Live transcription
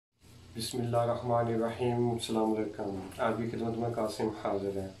बिस्मिल्लाहिर्रहमानिर्रहीम। अस्सलाम वालेकुम। आपकी खिदमत में कासिम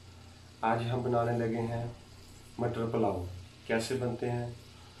हाजिर है। आज हम बनाने लगे हैं मटर पुलाव। कैसे बनते हैं,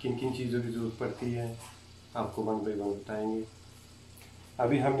 किन किन चीज़ों की ज़रूरत पड़ती है, आपको वन बाई वन बताएंगे।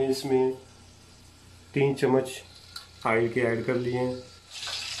 अभी हमने इसमें 3 चम्मच ऑयल के ऐड कर लिए हैं।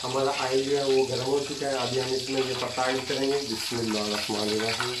 हमारा ऑयल जो है वो गर्म हो चुका है। अभी हम इसमें ये पत्ता ऐड करेंगे,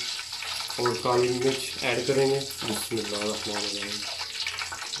 बिस्मिल्लाहिर्रहमानिर्रहीम। और काली मिर्च ऐड करेंगे, बिस्मिल्लाहिर्रहमानिर्रहीम।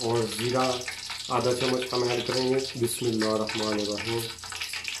 और जीरा आधा चम्मच हम ऐड करेंगे, बिस्मिल्लाहिर्रहमानिर्रहीम।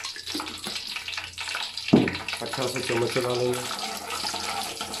 अच्छा से चम्मच चला लेंगे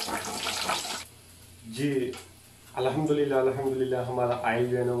जी। अल्हम्दुलिल्लाह हमारा ऑयल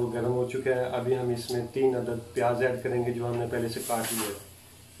जो है ना वो गर्म हो चुका है। अभी हम इसमें 3 अदद प्याज ऐड करेंगे जो हमने पहले से काट लिया है,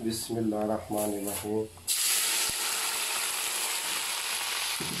 बिस्मिल्लाहिर्रहमानिर्रहीम।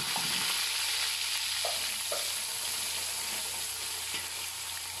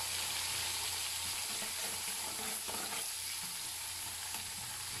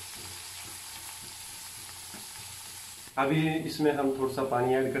 अभी इसमें हम थोड़ा सा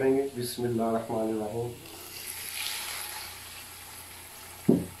पानी ऐड करेंगे, बिस्मिल्लाहिर्रहमानिर्रहीम।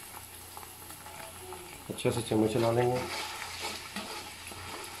 अच्छा से चम्मच चला लेंगे।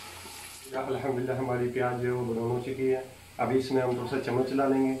 अल्हम्दुलिल्लाह हमारी प्याज जो है वो ब्राउन हो चुकी है। अभी इसमें हम थोड़ा सा चम्मच चला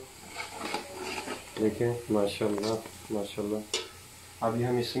लेंगे, देखें माशाल्लाह माशाल्लाह। अभी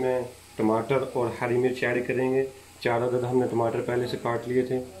हम इसमें टमाटर और हरी मिर्च ऐड करेंगे। 4 अदद हमने टमाटर पहले से काट लिए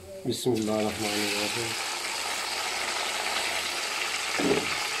थे, बिस्मिल्लाहिर्रहमानिर्रहीम।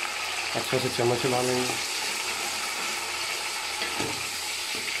 अच्छा से चम्मच चला लेंगे।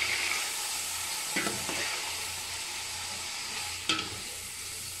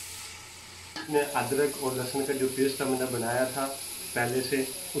 अदरक और लहसुन का जो पेस्ट हमने बनाया था पहले से,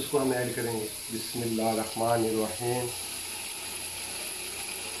 उसको हम ऐड करेंगे, बिस्मिल्लाहिर्रहमानिर्रहीम।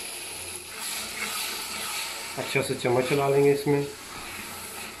 अच्छा से चम्मच चला लेंगे इसमें।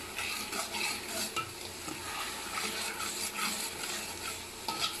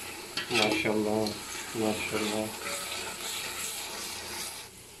 माशाल्लाह माशाल्लाह।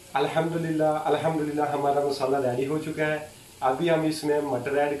 अल्हम्दुलिल्लाह हमारा मसाला रेडी हो चुका है। अभी हम इसमें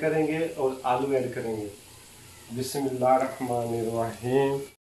मटर ऐड करेंगे और आलू ऐड करेंगे, बिस्मिल्लाहिर्रहमानिर्रहीम।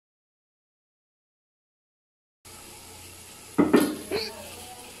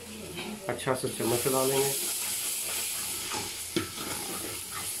 अच्छा से चम्मच चला लेंगे।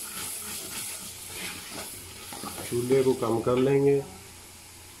 चूल्हे को कम कर लेंगे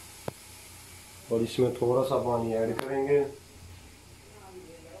और इसमें थोड़ा सा पानी ऐड करेंगे,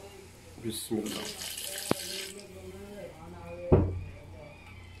 बिस्मिल्लाह।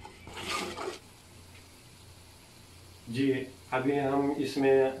 जी अभी हम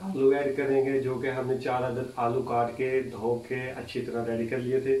इसमें आलू ऐड करेंगे, जो कि हमने 4 अदद आलू काट के धो के अच्छी तरह रेडी कर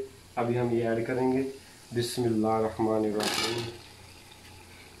लिए थे। अभी हम ये ऐड करेंगे, बिस्मिल्लाहिर्रहमानिर्रहीम।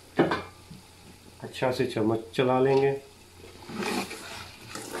 अच्छा से चम्मच चला लेंगे।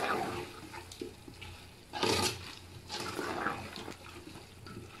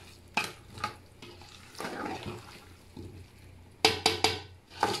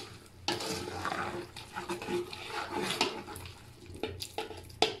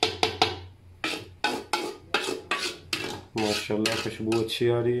 माशाल्लाह खुशबू अच्छी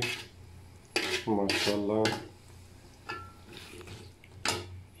आ रही है, माशाल्लाह।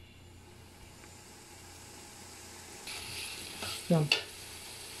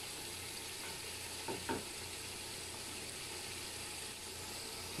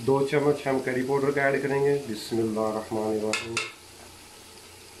 दो चम्मच हम करी पाउडर का ऐड करेंगे, बिस्मिल्लाहिर्रहमानिर्रहीम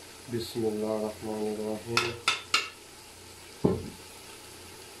बिस्मिल्लाहिर्रहमानिर्रहीम।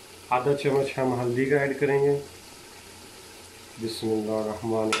 आधा चम्मच हम हल्दी का ऐड करेंगे,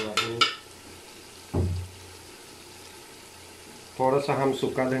 बिस्मिल्लाहिर्रहमानिर्रहीम। थोड़ा सा हम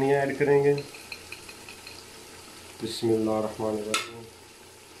सूखा धनिया ऐड करेंगे, बिस्मिल्लाहिर्रहमानिर्रहीम।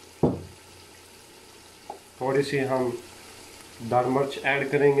 थोड़ी सी हम दाल मिर्च ऐड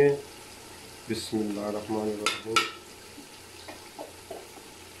करेंगे, बिस्मिल्लाहिर्रहमानिर्रहीम।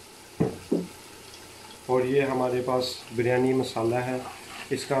 और ये हमारे पास बिरयानी मसाला है,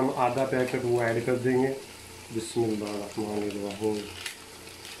 इसका हम आधा पैकेट वो ऐड कर देंगे, बिस्मिल्लाहिर्रहमानिर्रहीम।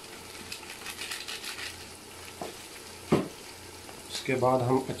 इसके बाद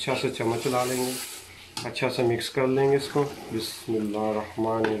हम अच्छा से चम्मच चला लेंगे, अच्छा से मिक्स कर लेंगे इसको,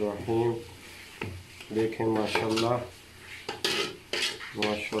 बिस्मिल्लाहिर्रहमानिर्रहीम। देखें माशाल्लाह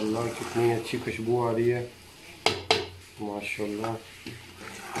माशाल्लाह कितनी अच्छी खुशबू आ रही है, माशाल्लाह।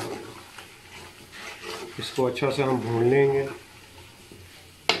 इसको अच्छा से हम भून लेंगे।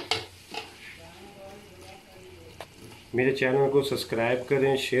 मेरे चैनल को सब्सक्राइब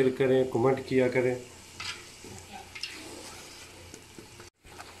करें, शेयर करें, कमेंट किया करें।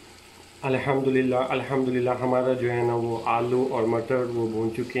 अल्हम्दुलिल्लाह अल्हम्दुलिल्लाह हमारा जो है ना वो आलू और मटर वो भून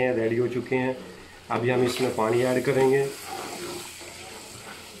चुके हैं, रेडी हो चुके हैं। अभी हम इसमें पानी ऐड करेंगे।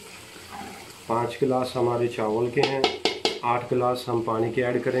 5 गिलास हमारे चावल के हैं, 8 गिलास हम पानी के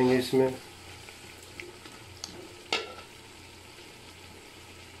ऐड करेंगे इसमें।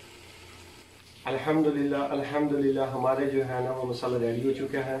 अल्हम्दुलिल्लाह अल्हम्दुलिल्लाह हमारे जो है ना वो मसाला रेडी हो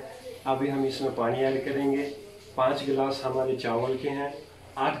चुका है। अभी हम इसमें पानी ऐड करेंगे। 5 गिलास हमारे चावल के हैं,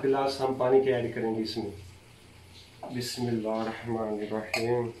 8 गिलास हम पानी के ऐड करेंगे इसमें।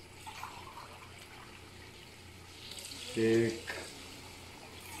 बिस्मिल्लाहिर्रहमानिर्रहीम। 1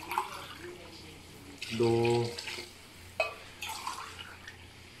 2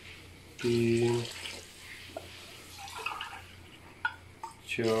 3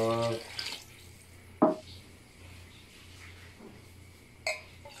 4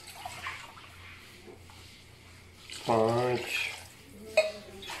 5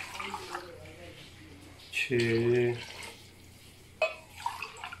 6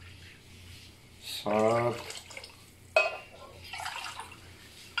 7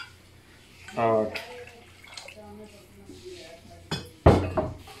 8।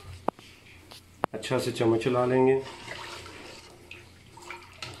 अच्छा से चम्मच चला लेंगे।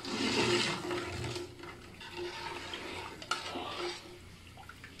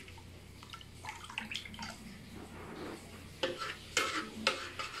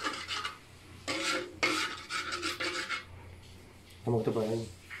 नमक तो पाया नहीं।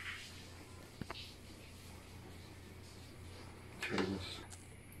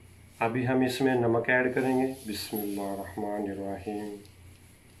 अभी हम इसमें नमक ऐड करेंगे। बिस्मिल्लाहिर्रहमानिर्रहीम।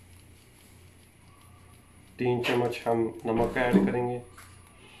 3 चम्मच हम नमक ऐड करेंगे।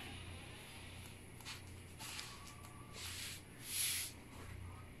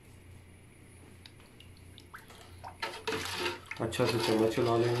 अच्छा से चम्मच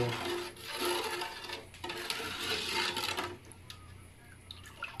चला लेंगे।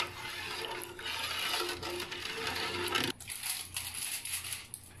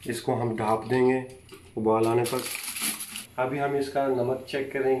 इसको हम ढाँप देंगे उबाल आने तक। अभी हम इसका नमक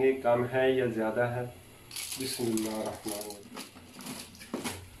चेक करेंगे, कम है या ज़्यादा है।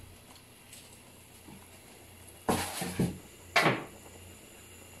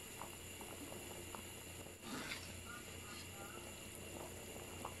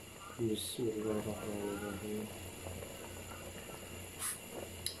 बिस्मिल्लाहिर्रहमानिर्रहीम।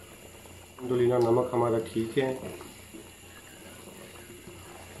 अल्हम्दुलिल्लाह नमक हमारा ठीक है,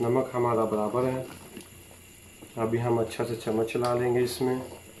 नमक हमारा बराबर है। अभी हम अच्छा से चम्मच चला लेंगे इसमें।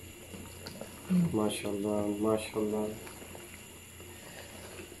 माशाल्लाह माशाल्लाह।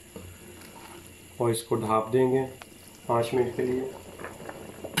 और इसको ढाँप देंगे 5 मिनट के लिए।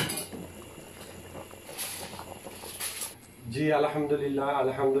 जी अल्हम्दुलिल्लाह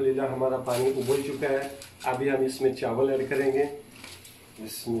अल्हम्दुलिल्लाह हमारा पानी उबल चुका है। अभी हम इसमें चावल ऐड करेंगे।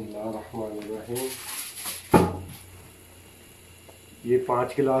 बिस्मिल्लाहिर्रहमानिर्रहीम। ये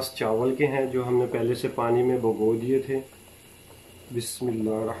 5 गिलास चावल के हैं जो हमने पहले से पानी में भिगो दिए थे।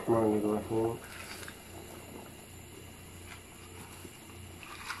 बिस्मिल्लाहिर्रहमानिर्रहीम।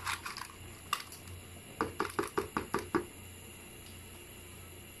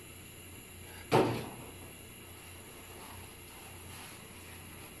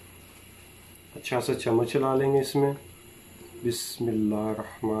 अच्छा से चम्मच चला लेंगे इसमें।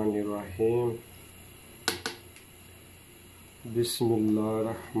 बिस्मिल्लाहिर्रहमानिर्रहीम।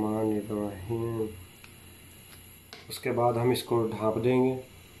 बिस्मिल्लाहिर्रहमानिर्रहीम। उसके बाद हम इसको ढाँप देंगे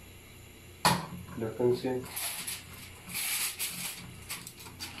ढक्कन से।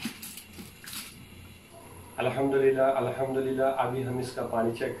 अल्हम्दुलिल्लाह अल्हम्दुलिल्लाह। अभी हम इसका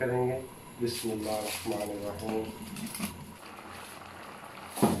पानी चेक करेंगे। बिस्मिल्लाहिर्रहमानिर्रहीम।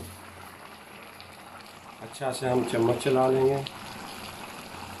 अच्छा से हम चम्मच चला लेंगे,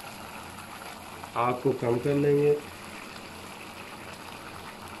 आग को कम कर लेंगे।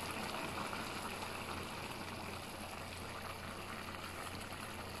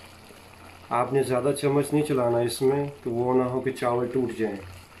 आपने ज़्यादा चम्मच नहीं चलाना इसमें, तो वो ना हो कि चावल टूट जाएं।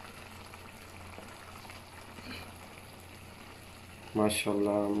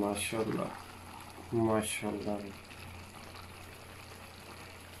 माशाल्लाह माशाल्लाह माशाल्लाह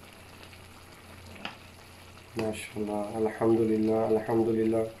माशाल्लाह। अल्हम्दुलिल्लाह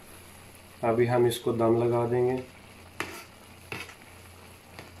अल्हम्दुलिल्लाह। अभी हम इसको दम लगा देंगे।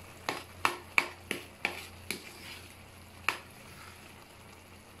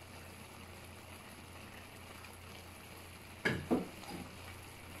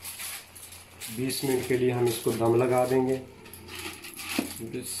 20 मिनट के लिए हम इसको दम लगा देंगे।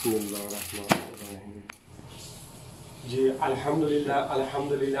 बिस्मिल्लाहिर्रहमानिर्रहीम। जी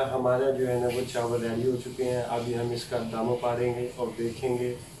अल्हम्दुलिल्लाह हमारा जो है ना वो चावल रेडी हो चुके हैं। अभी हम इसका दम उतारेंगे और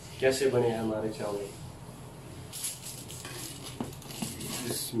देखेंगे कैसे बने हैं हमारे चावल।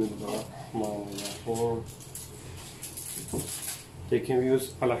 बिस्मिल्लाहिर्रहमानिर्रहीम। देखें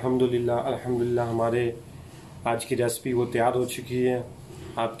व्यूअर्स, अल्हम्दुलिल्लाह हमारे आज की रेसिपी वो तैयार हो चुकी है।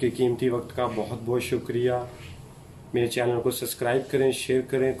 आपके कीमती वक्त का बहुत बहुत शुक्रिया। मेरे चैनल को सब्सक्राइब करें, शेयर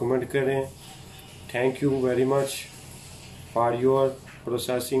करें, कमेंट करें। Thank you very much for your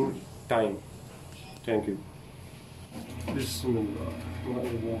processing time. Thank you.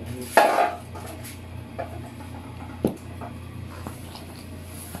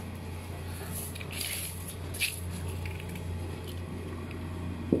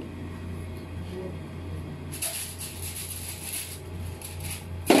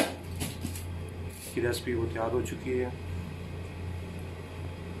 की रेसिपी वो तैयार हो चुकी है।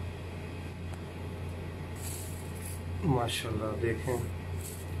 माशाल्लाह देखें,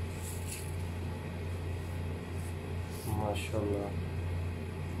 माशाल्लाह।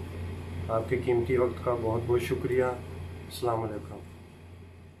 आपके कीमती वक्त का बहुत बहुत शुक्रिया। अस्सलाम वालेकुम।